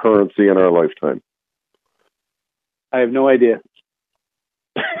reserve currency in our lifetime? I have no idea.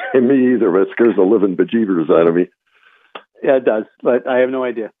 Me either, but it scares the living bejeebers out of me. Yeah, it does, but I have no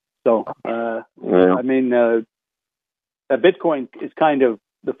idea. So, I mean, Bitcoin is kind of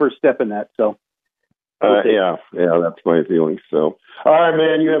the first step in that. So, yeah, that's my feeling. So, all right,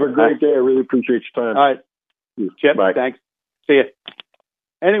 man, you have a great day. I really appreciate your time. All right, Chip, bye. Thanks. See you.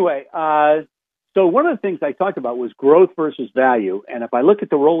 Anyway, so one of the things I talked about was growth versus value, and if I look at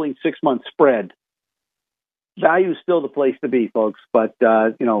the rolling 6-month spread, value is still the place to be, folks. But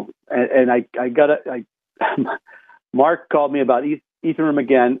Mark called me about Ethereum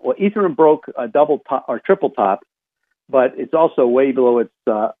again. Well, Ethereum broke a double top or triple top, but it's also way below its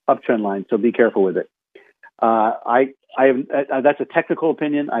uptrend line. So be careful with it. I have that's a technical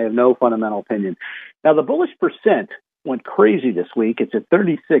opinion. I have no fundamental opinion. Now the bullish percent went crazy this week. It's at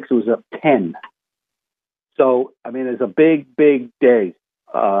 36. It was up 10. So I mean, it's a big day.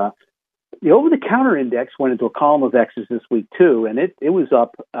 The over-the-counter index went into a column of X's this week too, and it was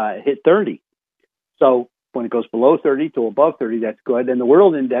up, hit 30. So when it goes below 30 to above 30, that's good. And the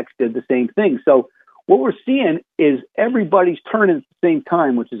world index did the same thing. So what we're seeing is everybody's turning at the same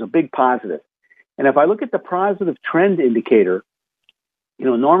time, which is a big positive. And if I look at the positive trend indicator,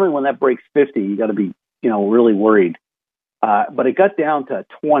 normally when that breaks 50, you got to be, really worried. But it got down to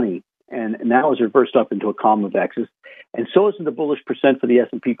 20, and now it's reversed up into a column of X's. And so is the bullish percent for the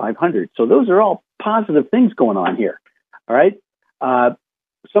S&P 500. So those are all positive things going on here. All right.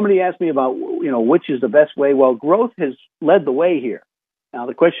 Somebody asked me about, which is the best way. Well, growth has led the way here. Now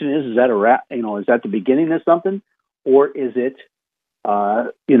the question is that is that the beginning of something, or is it,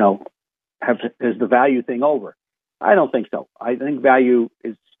 has the value thing over? I don't think so. I think value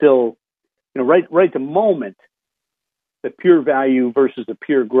is still, right at the moment, the pure value versus the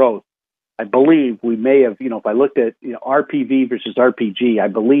pure growth. I believe we may have, if I looked at RPV versus RPG, I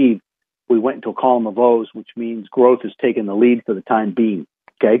believe we went into a column of O's, which means growth has taken the lead for the time being.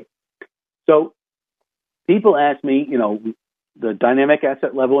 Okay, so people ask me, the dynamic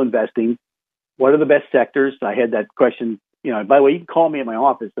asset level investing, what are the best sectors? I had that question. By the way, you can call me at my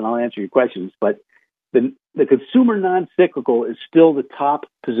office and I'll answer your questions. But the consumer non-cyclical is still the top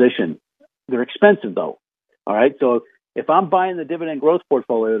position. They're expensive though. All right, so if I'm buying the dividend growth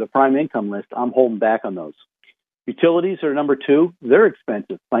portfolio, the prime income list, I'm holding back on those. Utilities are number 2. They're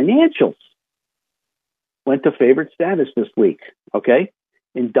expensive. Financials went to favored status this week. Okay,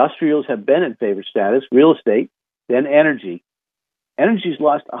 industrials have been in favored status. Real estate, then energy. Energy's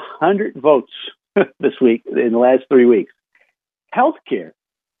lost 100 votes this week in the last 3 weeks. Healthcare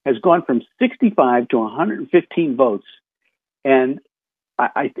has gone from 65 to 115 votes, and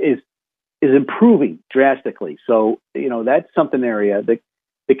is improving drastically. So that's something area. The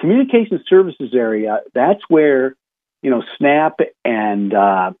communication services area, that's where Snap and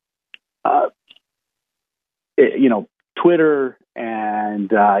Twitter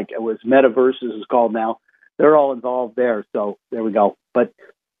and it was Metaverses is called now. They're all involved there. So there we go. But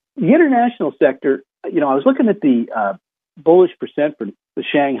the international sector, I was looking at the bullish percent for the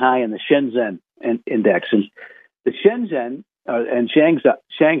Shanghai and the Shenzhen index, and the Shenzhen and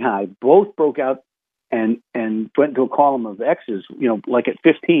Shanghai both broke out and went into a column of X's, like at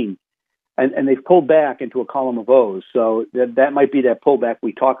 15, and they've pulled back into a column of O's. So that might be that pullback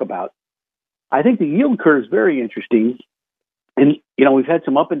we talk about. I think the yield curve is very interesting. And, we've had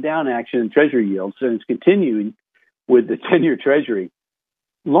some up and down action in Treasury yields, and it's continuing with the 10-year Treasury.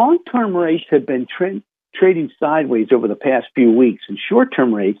 Long-term rates have been trading sideways over the past few weeks, and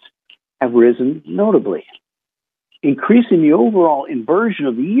short-term rates have risen notably, increasing the overall inversion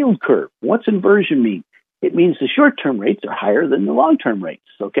of the yield curve. What's inversion mean? It means the short-term rates are higher than the long-term rates,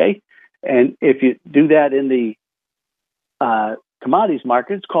 okay? And if you do that in the commodities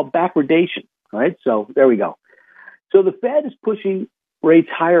market, it's called backwardation, right? So there we go. So the Fed is pushing rates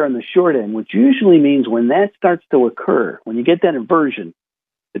higher on the short end, which usually means when that starts to occur, when you get that inversion,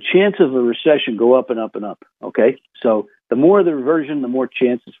 the chances of a recession go up and up and up, okay? So the more the reversion, the more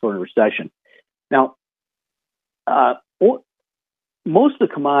chances for a recession. Now, most of the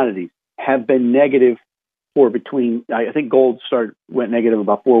commodities have been negative for between, I think gold went negative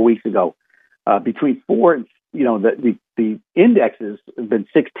about 4 weeks ago, between 4 and, the indexes have been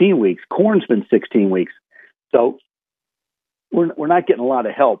 16 weeks. Corn's been 16 weeks. So we're not getting a lot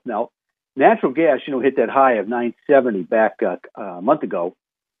of help. Now, natural gas, hit that high of 970 back a month ago,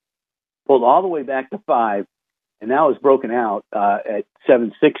 pulled all the way back to 5, and now is broken out at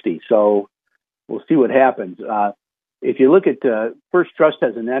 760. So we'll see what happens. If you look at First Trust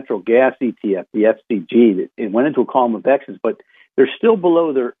has a natural gas ETF, the FCG. It went into a column of X's, but they're still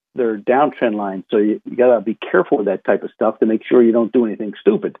below their downtrend line. So you got to be careful with that type of stuff to make sure you don't do anything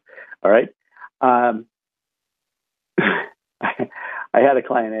stupid. All right. I had a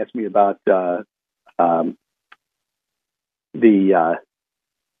client ask me about the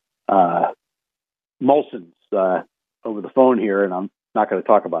Molson's over the phone here, and I'm not going to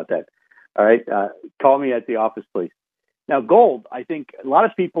talk about that. All right. Call me at the office, please. Now, gold, I think a lot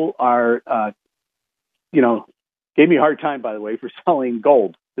of people are, gave me a hard time, by the way, for selling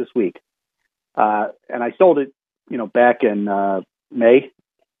gold this week. And I sold it, back in May.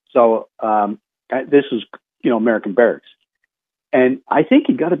 So this was, American Barracks. And I think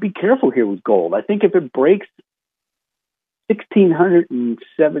you got to be careful here with gold. I think if it breaks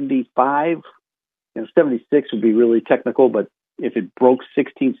 1,675, 76 would be really technical, but if it broke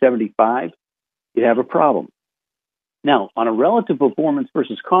 1,675, you'd have a problem. Now, on a relative performance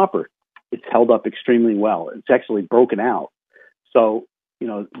versus copper, it's held up extremely well. It's actually broken out. So,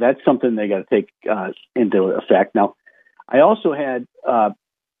 that's something they got to take into effect. Now, I also had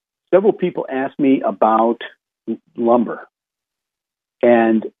several people ask me about lumber.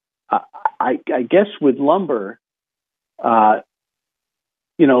 And I guess with lumber,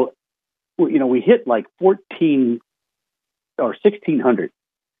 we hit like 14 or 1,600.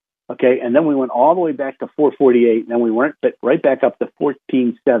 Okay, and then we went all the way back to 448, and then we went right back up to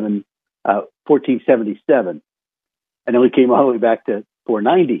 1477, and then we came all the way back to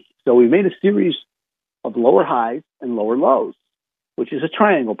 490. So we made a series of lower highs and lower lows, which is a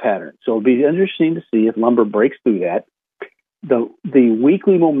triangle pattern. So it'll be interesting to see if lumber breaks through that. The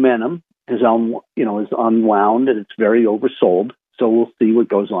weekly momentum is unwound, and it's very oversold. So we'll see what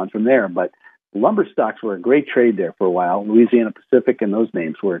goes on from there. But lumber stocks were a great trade there for a while. Louisiana Pacific and those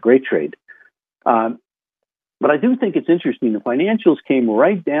names were a great trade. But I do think it's interesting. The financials came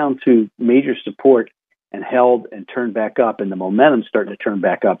right down to major support and held and turned back up, and the momentum's starting to turn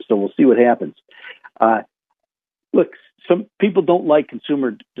back up. So we'll see what happens. Look, some people don't like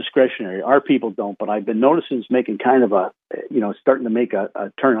consumer discretionary. Our people don't, but I've been noticing it's making kind of starting to make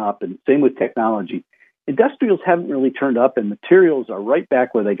a turn up, and same with technology. Industrials haven't really turned up, and materials are right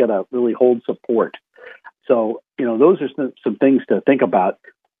back where they got to really hold support. So, those are some things to think about.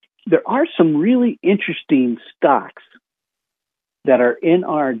 There are some really interesting stocks that are in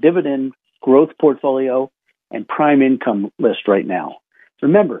our dividend growth portfolio and prime income list right now.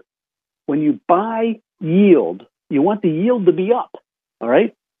 Remember, when you buy yield, you want the yield to be up, all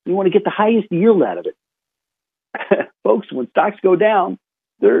right? You want to get the highest yield out of it. Folks, when stocks go down,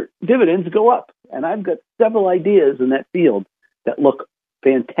 their dividends go up. And I've got several ideas in that field that look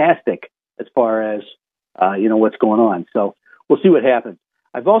fantastic as far as, what's going on. So we'll see what happens.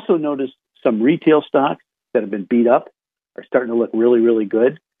 I've also noticed some retail stocks that have been beat up are starting to look really, really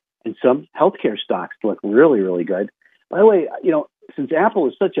good. And some healthcare stocks look really, really good. By the way, since Apple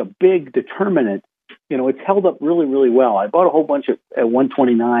is such a big determinant, it's held up really, really well. I bought a whole bunch at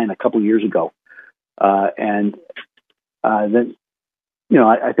 129 a couple of years ago. Then, I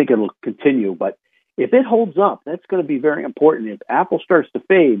think it'll continue. But if it holds up, that's going to be very important. If Apple starts to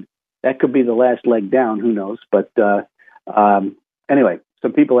fade, that could be the last leg down. Who knows? But anyway,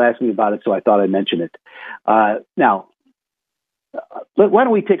 some people asked me about it, so I thought I'd mention it. Now, why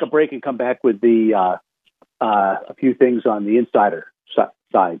don't we take a break and come back with a few things on the insider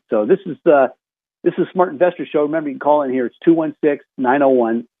side. So this is Smart Investor Show. Remember, you can call in here. It's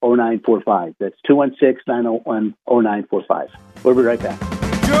 216-901-0945. That's 216-901-0945. We'll be right back.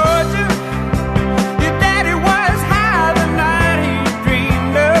 Georgia, your daddy was high the night he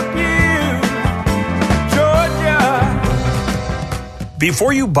dreamed of you. Georgia.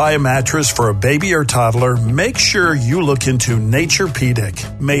 Before you buy a mattress for a baby or toddler, make sure you look into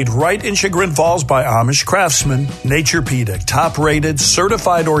Naturepedic. Made right in Chagrin Falls by Amish craftsmen, Naturepedic, top-rated,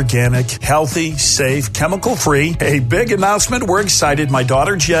 certified organic, healthy, safe, chemical-free. A big announcement. We're excited. My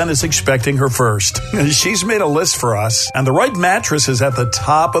daughter Jen is expecting her first. She's made a list for us, and the right mattress is at the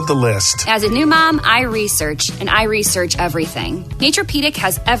top of the list. As a new mom, I research everything. Naturepedic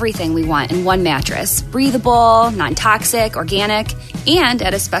has everything we want in one mattress. Breathable, non-toxic, organic, and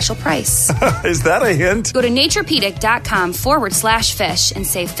at a special price. Is that a hint? Go to naturepedic.com/fish and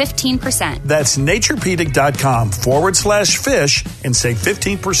save 15%. That's naturepedic.com/fish and save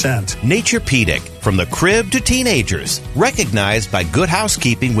 15%. Naturepedic, from the crib to teenagers, recognized by Good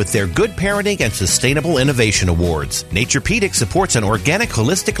Housekeeping with their Good Parenting and Sustainable Innovation Awards. Naturepedic supports an organic,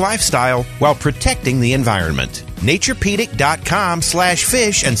 holistic lifestyle while protecting the environment.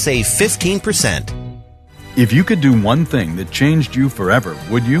 Naturepedic.com/fish and save 15%. If you could do one thing that changed you forever,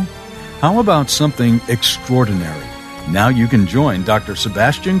 would you? How about something extraordinary? Now you can join Dr.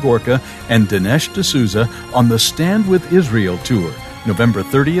 Sebastian Gorka and Dinesh D'Souza on the Stand with Israel tour, November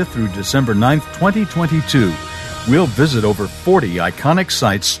 30th through December 9th, 2022. We'll visit over 40 iconic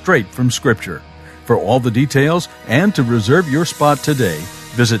sites straight from Scripture. For all the details and to reserve your spot today,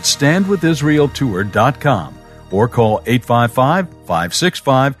 visit standwithisraeltour.com or call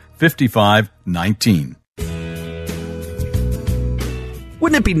 855-565-5519.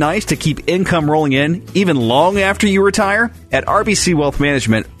 Wouldn't it be nice to keep income rolling in even long after you retire? At RBC Wealth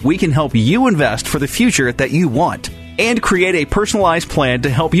Management, we can help you invest for the future that you want and create a personalized plan to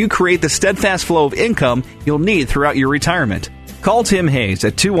help you create the steadfast flow of income you'll need throughout your retirement. Call Tim Hayes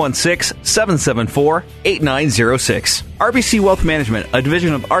at 216-774-8906. RBC Wealth Management, a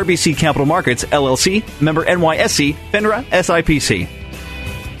division of RBC Capital Markets, LLC, member NYSE, FINRA, SIPC.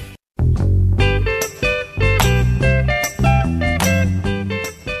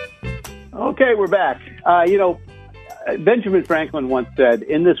 Okay, we're back. Benjamin Franklin once said,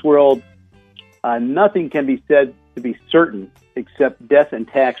 in this world, nothing can be said to be certain except death and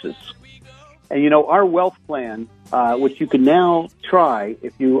taxes. And, our wealth plan, which you can now try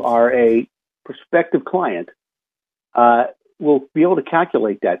if you are a prospective client, will be able to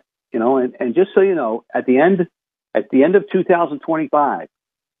calculate that, and just so you know, at the end of 2025,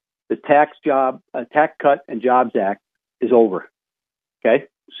 the Tax Cut and Jobs Act is over. Okay?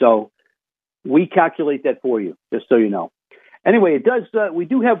 So we calculate that for you, just so you know. Anyway, it does. We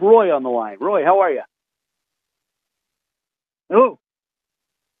do have Roy on the line. Roy, how are you? Hello.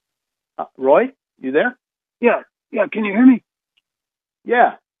 Roy, you there? Yeah. Can you hear me?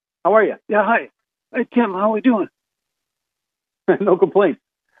 Yeah. How are you? Yeah. Hi. Hey, Tim. How are we doing? No complaints.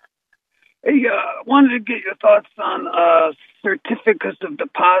 Hey, wanted to get your thoughts on certificates of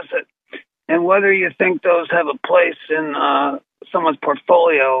deposit and whether you think those have a place in someone's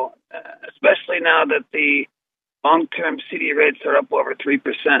portfolio, especially now that the long-term CD rates are up over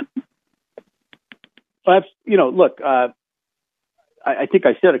 3%. Well, look, I think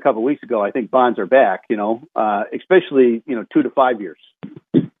I said a couple of weeks ago, I think bonds are back, especially, 2 to 5 years.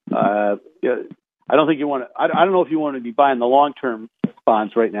 I don't think you want to, I don't know if you want to be buying the long-term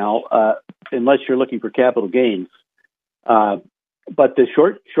bonds right now, unless you're looking for capital gains. But the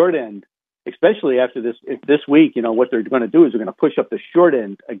short end, especially after this week, what they're going to do is they're going to push up the short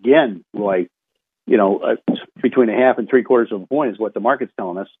end again, Roy, between 0.5 and 3/4 of a point is what the market's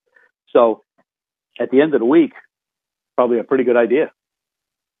telling us. So at the end of the week, probably a pretty good idea.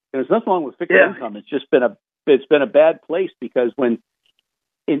 There's nothing wrong with fixed income. It's just been a bad place because when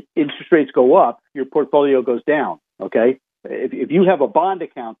interest rates go up, your portfolio goes down. Okay, if you have a bond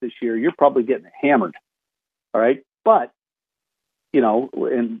account this year, you're probably getting hammered. All right, but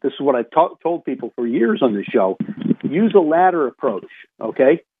and this is what I've told people for years on this show: use a ladder approach.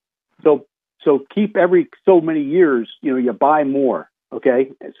 Okay, so keep every so many years, you buy more.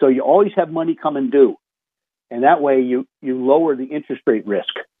 Okay, so you always have money coming due, and that way you lower the interest rate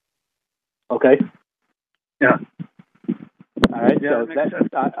risk. Okay. Yeah. All right. Yeah,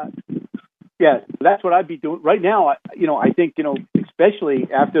 so that's what I'd be doing right now. I think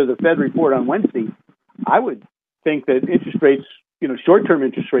especially after the Fed report on Wednesday, I would think that interest rates, short-term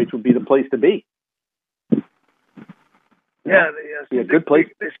interest rates would be the place to be. Yeah, good place.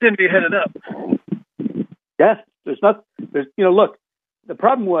 They seem to be headed up. Yes, look, the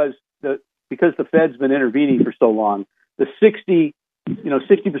problem was because the Fed's been intervening for so long, the 60%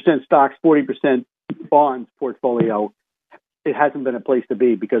 stocks, 40% bonds portfolio, it hasn't been a place to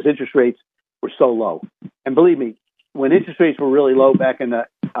be because interest rates were so low. And believe me, when interest rates were really low back in the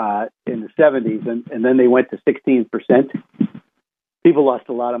 70s, and then they went to 16%, people lost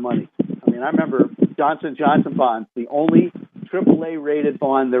a lot of money. I mean, I remember Johnson & Johnson bonds, the only AAA rated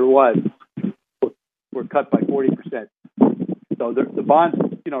bond there was, were cut by 40%. So the bonds,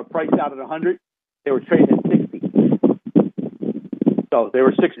 priced out at 100, they were trading at 60. So they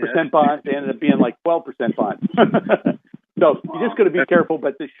were 6% bonds. They ended up being like 12% bonds. So you just got to be careful.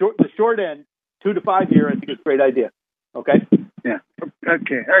 But the short end, 2 to 5 year, I think is a great idea. Okay. Yeah.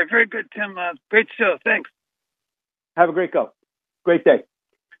 Okay. All right. Very good, Tim. Great show. Thanks. Have a great day.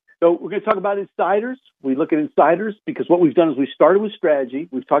 So we're going to talk about insiders. We look at insiders because what we've done is we started with strategy.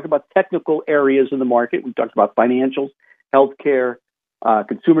 We've talked about technical areas in the market. We've talked about financials, healthcare,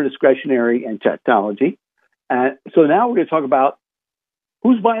 consumer discretionary, and technology. So now we're going to talk about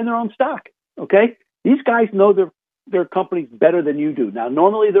who's buying their own stock. Okay, these guys know their companies better than you do. Now,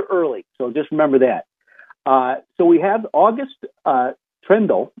 normally they're early, so just remember that. So we have August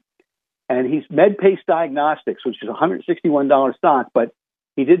Trendle, and he's MedPace Diagnostics, which is a $161 stock, but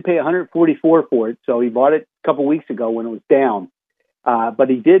he did pay $144 for it, so he bought it a couple weeks ago when it was down. But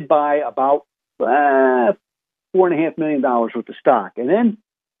he did buy about $4.5 million worth of stock. And then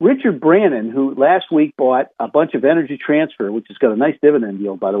Richard Brannon, who last week bought a bunch of Energy Transfer, which has got a nice dividend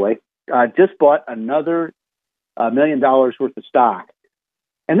yield, by the way, just bought another $1 million worth of stock.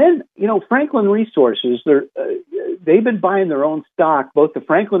 And then, Franklin Resources, they've been buying their own stock, both the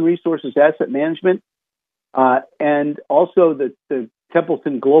Franklin Resources Asset Management and also the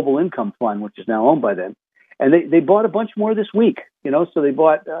Templeton Global Income Fund, which is now owned by them. And they bought a bunch more this week, so they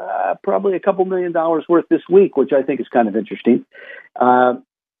bought probably a couple $1 million worth this week, which I think is kind of interesting.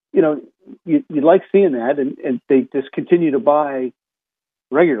 You like seeing that, and they just continue to buy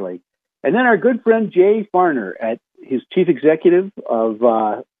regularly. And then our good friend Jay Farner, his chief executive of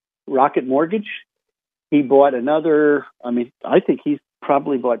Rocket Mortgage, he bought another, I think he's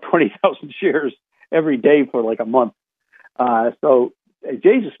probably bought 20,000 shares every day for like a month. So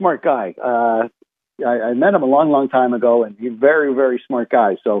Jay's a smart guy. I met him a long, long time ago, and he's a very, very smart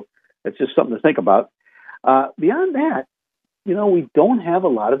guy. So it's just something to think about. Beyond that, we don't have a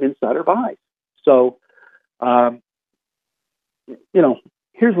lot of insider buys. So,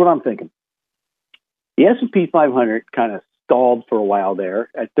 here's what I'm thinking. The S&P 500 kind of stalled for a while there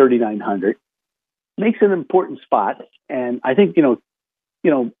at 3,900. Makes an important spot. And I think, you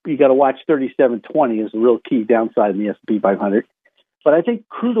got to watch 3720 is the real key downside in the S&P 500. But I think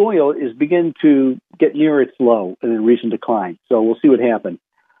crude oil is beginning to get near its low in a recent decline. So we'll see what happens.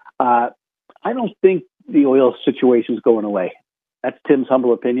 I don't think the oil situation is going away. That's Tim's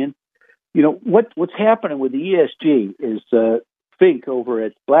humble opinion. What's happening with the ESG is Fink over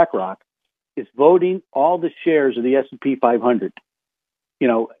at BlackRock is voting all the shares of the S&P 500,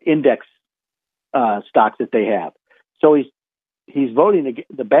 index stocks that they have. So he's voting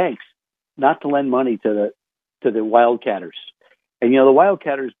the banks not to lend money to the Wildcatters. And, the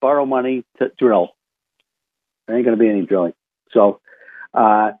Wildcatters borrow money to drill. There ain't going to be any drilling. So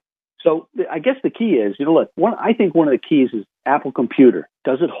I guess the key is, look, I think one of the keys is Apple Computer.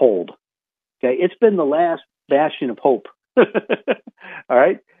 Does it hold? Okay, it's been the last bastion of hope. All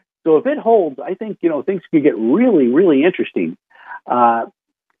right? So if it holds, I think, things could get really, really interesting. And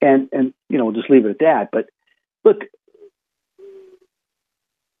we'll just leave it at that. But look,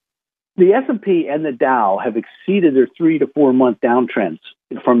 the S&P and the Dow have exceeded their 3 to 4 month downtrends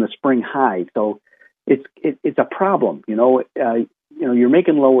from the spring high. So it's a problem. You're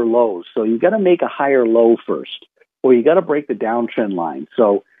making lower lows, so you got to make a higher low first, or you got to break the downtrend line.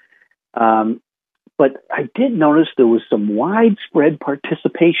 So, but I did notice there was some widespread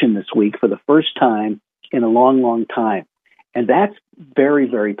participation this week for the first time in a long, long time, and that's very,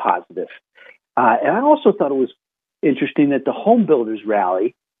 very positive. And I also thought it was interesting that the home builders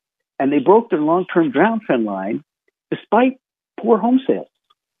rally, and they broke their long-term downtrend line despite poor home sales.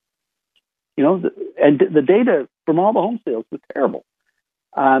 And the data from all the home sales was terrible.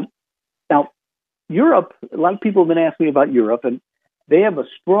 Now, Europe, a lot of people have been asking me about Europe, and they have a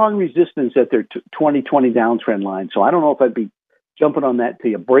strong resistance at their 2020 downtrend line. So I don't know if I'd be jumping on that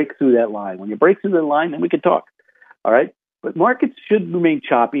till you break through that line. When you break through the line, then we can talk. All right? But markets should remain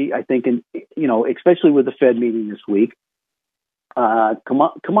choppy, I think, and especially with the Fed meeting this week.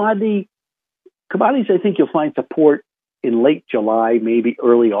 Commodities, I think you'll find support in late July, maybe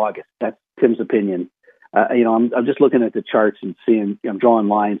early August. That's Tim's opinion. I'm just looking at the charts and seeing, I'm drawing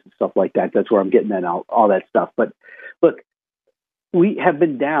lines and stuff like that. That's where I'm getting that out, all that stuff. But look, we have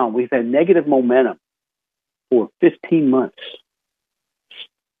been down. We've had negative momentum for 15 months.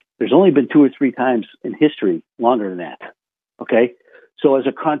 There's only been 2 or 3 times in history longer than that. Okay. So as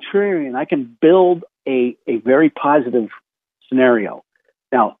a contrarian, I can build a very positive scenario.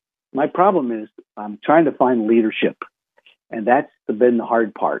 Now, my problem is I'm trying to find leadership, and that's been the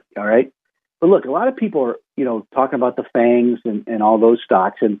hard part. All right. But look, a lot of people are, talking about the FANGs and all those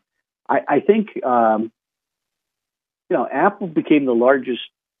stocks. And I think, Apple became the largest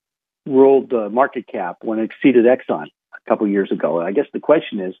world market cap when it exceeded Exxon a couple of years ago. And I guess the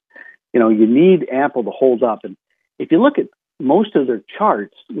question is, you need Apple to hold up. And if you look at most of their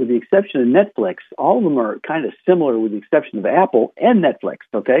charts, with the exception of Netflix, all of them are kind of similar with the exception of Apple and Netflix.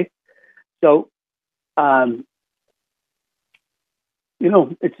 Okay. So,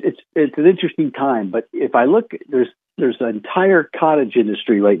 it's an interesting time, but if I look, there's an entire cottage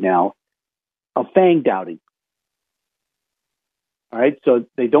industry right now of FANG doubting. All right, so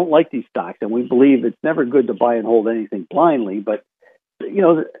they don't like these stocks, and we believe it's never good to buy and hold anything blindly. But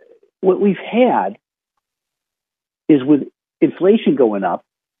what we've had is, with inflation going up,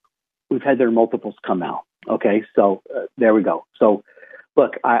 we've had their multiples come out. Okay, so there we go. So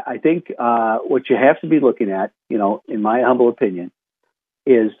look, I think what you have to be looking at, in my humble opinion,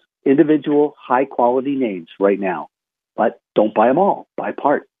 is individual high-quality names right now. But don't buy them all. Buy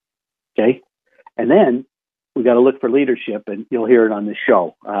part. Okay? And then we got to look for leadership, and you'll hear it on this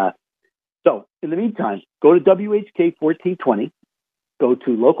show. So in the meantime, go to WHK 1420. Go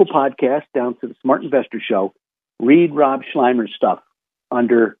to local podcast, down to the Smart Investor Show. Read Rob Schleimer's stuff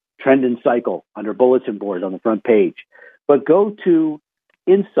under Trend and Cycle, under Bulletin Board on the front page. But go to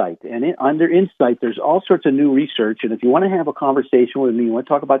Insight, and under Insight, there's all sorts of new research. And if you want to have a conversation with me, you want to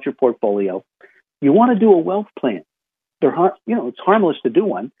talk about your portfolio, you want to do a wealth plan. It's harmless to do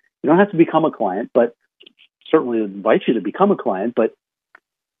one. You don't have to become a client, but certainly invite you to become a client. But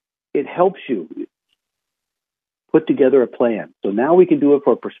it helps you put together a plan. So now we can do it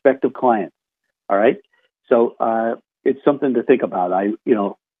for prospective clients. All right. So it's something to think about.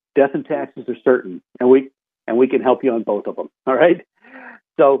 Death and taxes are certain, and we can help you on both of them. All right.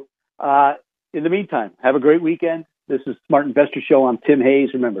 So, in the meantime, have a great weekend. This is Smart Investor Show. I'm Tim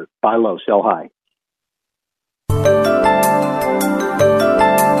Hayes. Remember, buy low, sell high.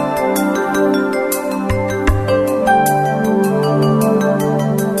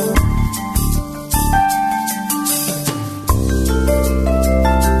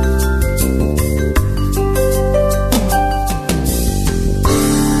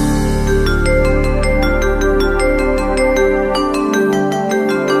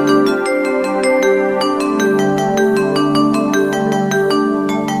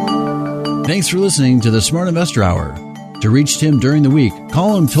 Thanks for listening to the Smart Investor Hour. To reach Tim during the week,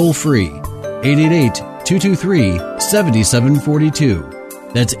 call him toll-free,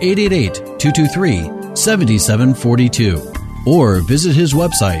 888-223-7742. That's 888-223-7742. Or visit his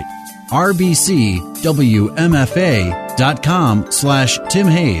website, rbcwmfa.com/Tim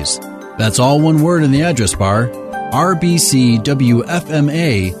Hayes. That's all one word in the address bar,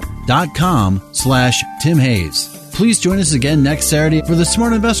 rbcwmfa.com/Tim salemnow.com/Tim Hayes. Please join us again next Saturday for the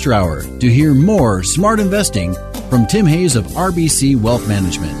Smart Investor Hour to hear more smart investing from Tim Hayes of RBC Wealth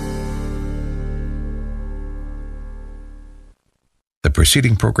Management. The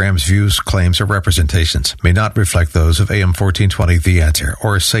preceding program's views, claims, or representations may not reflect those of AM 1420 The Answer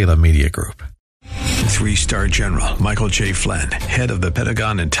or Salem Media Group. 3-star General Michael J. Flynn, head of the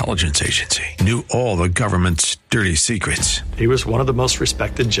Pentagon Intelligence Agency, knew all the government's dirty secrets. He was one of the most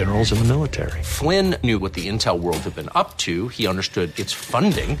respected generals in the military. Flynn knew what the intel world had been up to. He understood its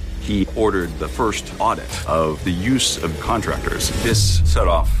funding. He ordered the first audit of the use of contractors. This set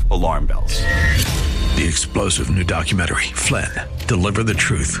off alarm bells. The explosive new documentary, Flynn, Deliver the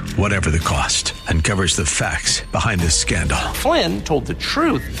Truth, Whatever the Cost, uncovers the facts behind this scandal. Flynn told the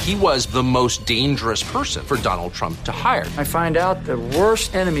truth. He was the most dangerous person for Donald Trump to hire. I find out the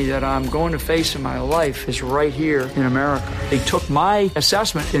worst enemy that I'm going to face in my life is right here in America. They took my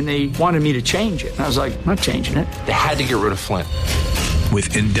assessment and they wanted me to change it. And I was like, I'm not changing it. They had to get rid of Flynn.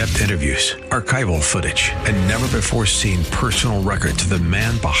 With in-depth interviews, archival footage, and never-before-seen personal records of the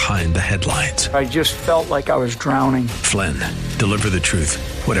man behind the headlines. I just felt like I was drowning. Flynn, Deliver the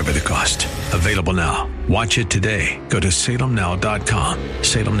Truth, Whatever the Cost. Available now. Watch it today. Go to salemnow.com.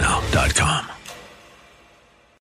 salemnow.com.